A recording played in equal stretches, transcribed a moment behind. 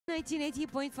19,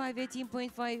 18.5,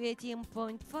 18.5,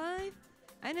 18.5,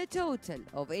 and a total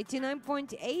of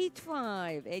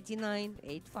 89.85,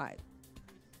 89.85.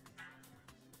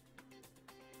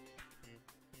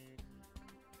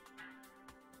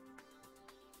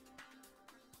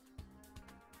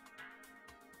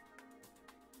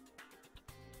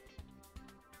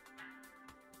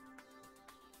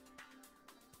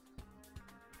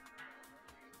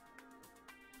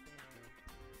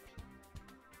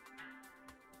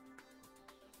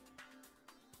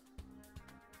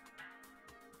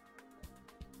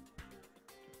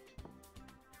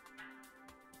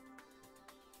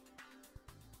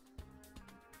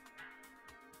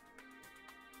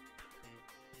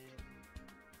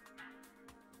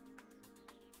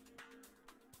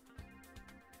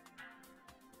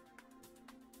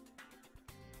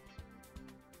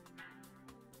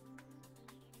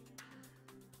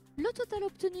 Le total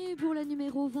obtenu pour la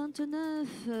numéro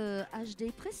 29,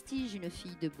 HD Prestige, une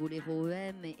fille de Boléro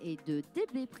EM et de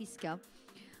DB Priska.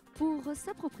 Pour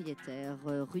sa propriétaire,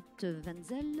 Ruth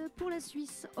Wenzel, pour la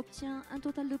Suisse, obtient un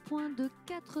total de points de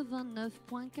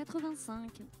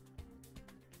 89,85.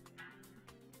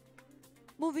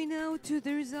 Moving now to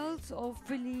the results of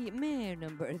filly mare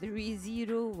number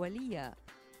 30 Walia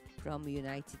from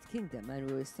United Kingdom, and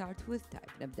we will start with type.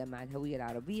 نبدأ مع الهوية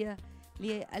العربية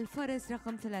للفرس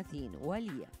رقم 30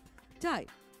 وليا. Type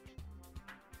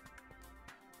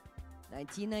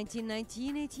 19 19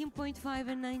 19 18.5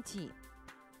 and 19.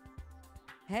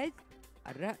 Head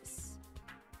الرأس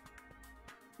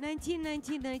 19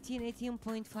 19 19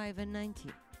 18.5 and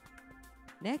 19.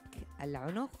 Neck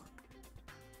العنق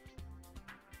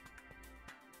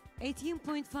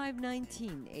 18.5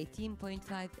 19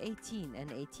 18.5 18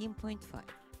 and 18.5.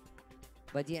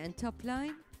 Body and top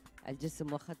line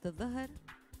الجسم وخط الظهر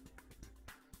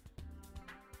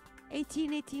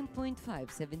 18 18.5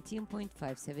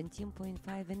 17.5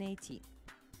 17.5 and 18.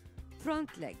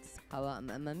 Front legs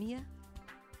قوائم أمامية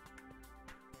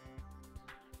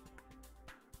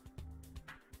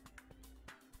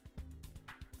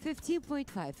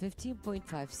 15.5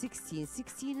 15.5 16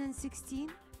 16 and 16.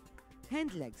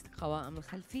 Hand legs قوائم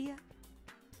الخلفية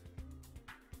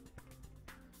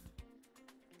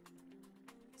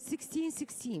 16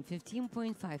 16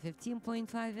 15.5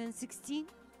 15.5 and 16.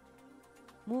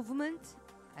 Movement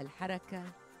الحركة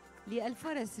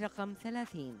للفرس رقم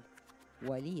 30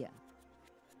 وليا.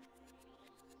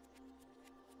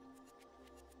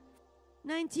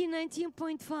 19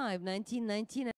 19.5 19 19